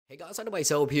Hey guys,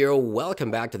 myself here.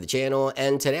 Welcome back to the channel,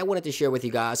 and today I wanted to share with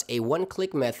you guys a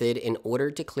one-click method in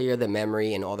order to clear the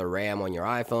memory and all the RAM on your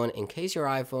iPhone in case your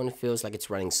iPhone feels like it's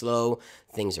running slow,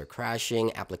 things are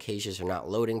crashing, applications are not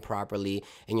loading properly,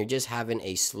 and you're just having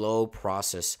a slow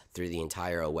process through the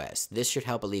entire OS. This should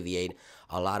help alleviate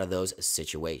a lot of those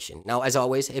situations. Now, as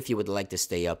always, if you would like to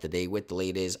stay up to date with the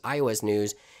latest iOS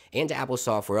news and Apple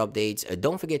software updates,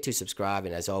 don't forget to subscribe,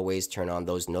 and as always, turn on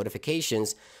those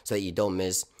notifications so that you don't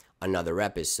miss another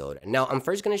episode. Now, I'm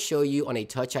first going to show you on a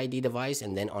Touch ID device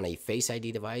and then on a Face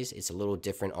ID device. It's a little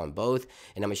different on both.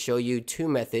 And I'm going to show you two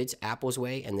methods, Apple's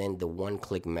way and then the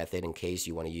one-click method in case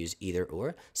you want to use either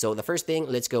or. So the first thing,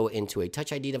 let's go into a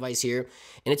Touch ID device here.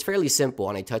 And it's fairly simple.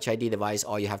 On a Touch ID device,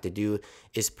 all you have to do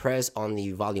is press on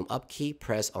the volume up key,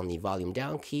 press on the volume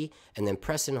down key, and then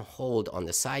press and hold on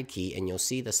the side key, and you'll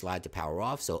see the slide to power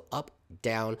off. So up,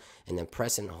 down, and then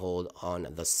press and hold on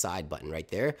the side button right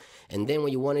there. And then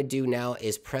what you want to do now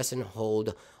is press and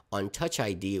hold on Touch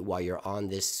ID while you're on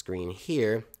this screen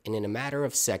here, and in a matter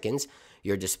of seconds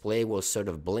your display will sort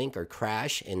of blink or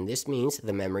crash, and this means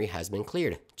the memory has been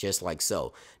cleared, just like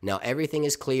so. Now everything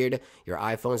is cleared, your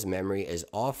iPhone's memory is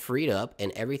all freed up,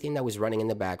 and everything that was running in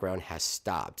the background has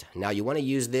stopped. Now you want to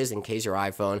use this in case your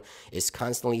iPhone is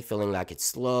constantly feeling like it's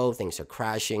slow, things are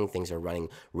crashing, things are running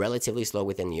relatively slow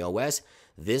within the OS.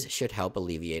 This should help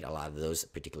alleviate a lot of those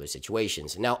particular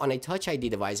situations. Now, on a Touch ID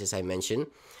device, as I mentioned,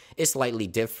 it's slightly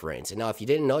different. Now, if you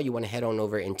didn't know, you want to head on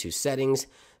over into Settings.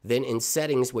 Then in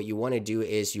Settings, what you want to do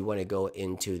is you want to go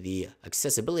into the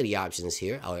accessibility options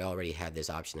here. I already had this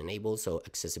option enabled. So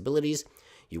accessibilities,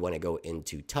 you want to go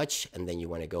into Touch, and then you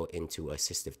want to go into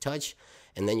Assistive Touch,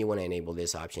 and then you want to enable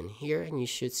this option here, and you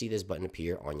should see this button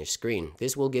appear on your screen.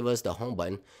 This will give us the home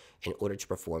button in order to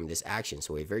perform this action.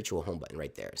 So a virtual home button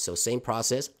right there. So same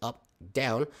process, up,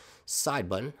 down, side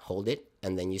button, hold it,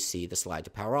 and then you see the slide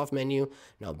to power off menu.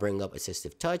 Now bring up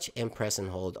Assistive Touch and press and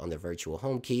hold on the virtual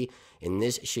home key, and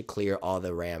this should clear all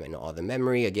the RAM and all the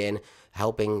memory, again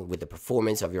helping with the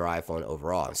performance of your iPhone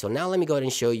overall. So now let me go ahead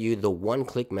and show you the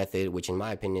one-click method, which in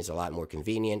my opinion is a lot more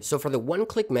convenient. So for the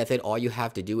one-click method, all you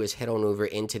have to do is head on over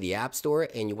into the App Store,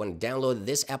 and you want to download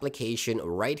this application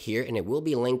right here, and it will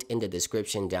be linked in the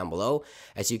description down below.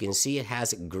 As you can see, it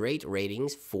has great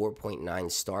ratings,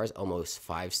 4.9 stars, almost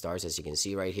 5 stars, as you can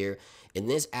see right here. And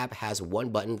this app has one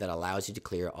button that allows you to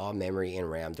clear all memory and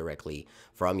RAM directly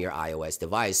from your iOS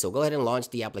device. So go ahead and launch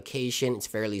the application. It's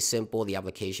fairly simple. The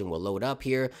application will load up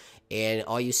here, and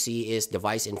all you see is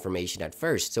device information at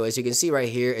first. So as you can see right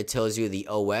here, it tells you the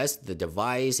OS, the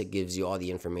device. It gives you all the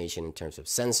information in terms of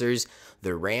sensors,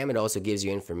 the RAM. It also gives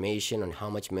you information on how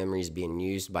much memory is being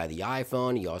used by the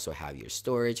iPhone. You also have your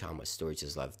storage, how much storage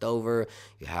is left over.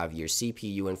 You have your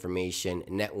CPU information,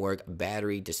 network,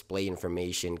 battery, display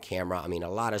information, camera. I mean, a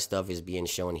lot of stuff is being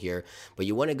shown here, but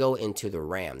you want to go into the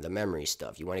RAM, the memory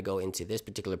stuff. You want to go into this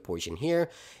particular portion here,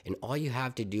 and all you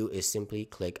have to do is simply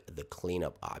click the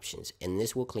cleanup options, and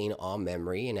this will clean all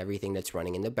memory and everything that's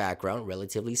running in the background.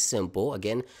 Relatively simple.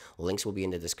 Again, links will be in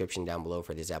the description down below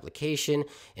for this application,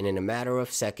 and in a matter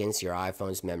of seconds, your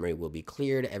iPhone's memory will be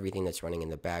cleared. Everything that's running in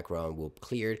the background will be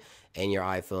cleared, and your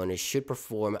iPhone should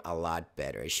perform a lot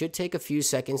better. It should take a few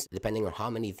seconds depending on how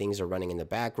many things are running in the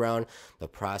background. The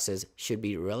process should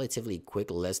be relatively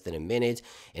quick, less than a minute,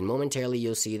 and momentarily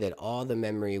you'll see that all the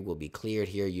memory will be cleared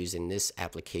here using this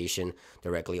application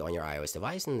directly on your iOS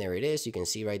device. And there it is. You can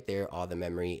see right there, all the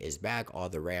memory is back, all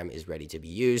the RAM is ready to be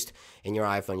used, and your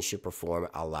iPhone should perform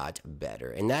a lot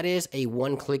better. And that is a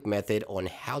one-click method on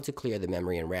how to clear the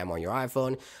memory and RAM on your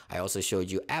iPhone. I also showed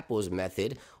you Apple's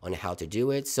method on how to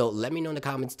do it. So let me know in the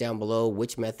comments down below,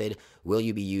 which method will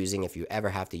you be using if you ever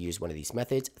have to use one of these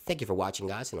methods. Thank you for watching,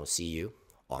 guys, and I'll see you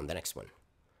on the next one.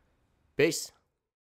 Peace.